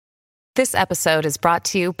This episode is brought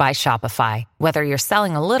to you by Shopify. Whether you're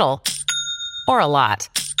selling a little or a lot,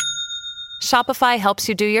 Shopify helps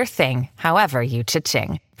you do your thing, however you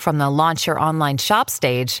cha-ching. From the launch your online shop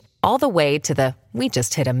stage, all the way to the we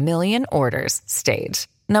just hit 1 million orders stage.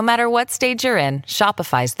 No matter what stage you're in,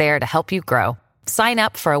 Shopify's there to help you grow. Sign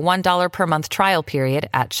up for a $1 per month trial period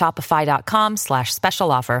at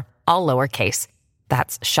shopify.com/special offer, all lowercase.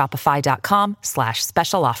 That's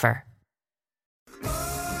shopify.com/special offer.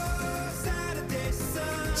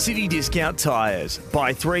 City Discount Tyres.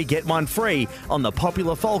 Buy 3, get 1 free on the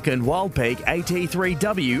popular Falcon Wildpeak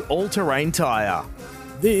AT3W all-terrain tyre.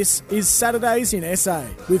 This is Saturdays in SA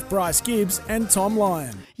with Bryce Gibbs and Tom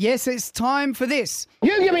Lyon. Yes, it's time for this.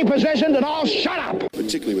 You give me possession and I'll shut up.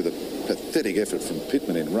 Particularly with a pathetic effort from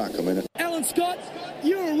Pittman in ruck. I mean, Alan Scott,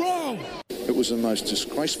 you're wrong. it was the most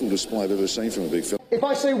disgraceful display I've ever seen from a big fella. If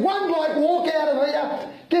I see one bloke walk out of here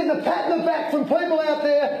getting a pat in the back from people out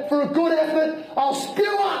there for a good effort, I'll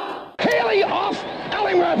spew up. Healy off,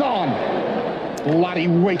 Ellingworth on. Bloody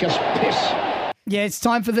weak as piss. Yeah, it's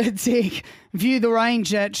time for the dig. View the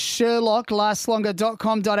range at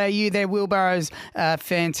sherlocklastslonger.com.au. Their wheelbarrows are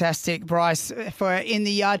fantastic, Bryce, for in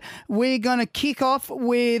the yard. We're going to kick off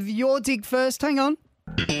with your dig first. Hang on.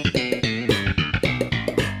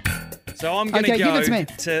 So I'm going to give go it to me.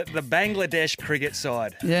 to the Bangladesh cricket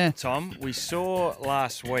side. Yeah. Tom, we saw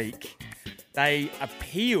last week they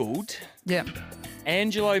appealed Yeah.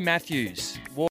 Angelo Matthews.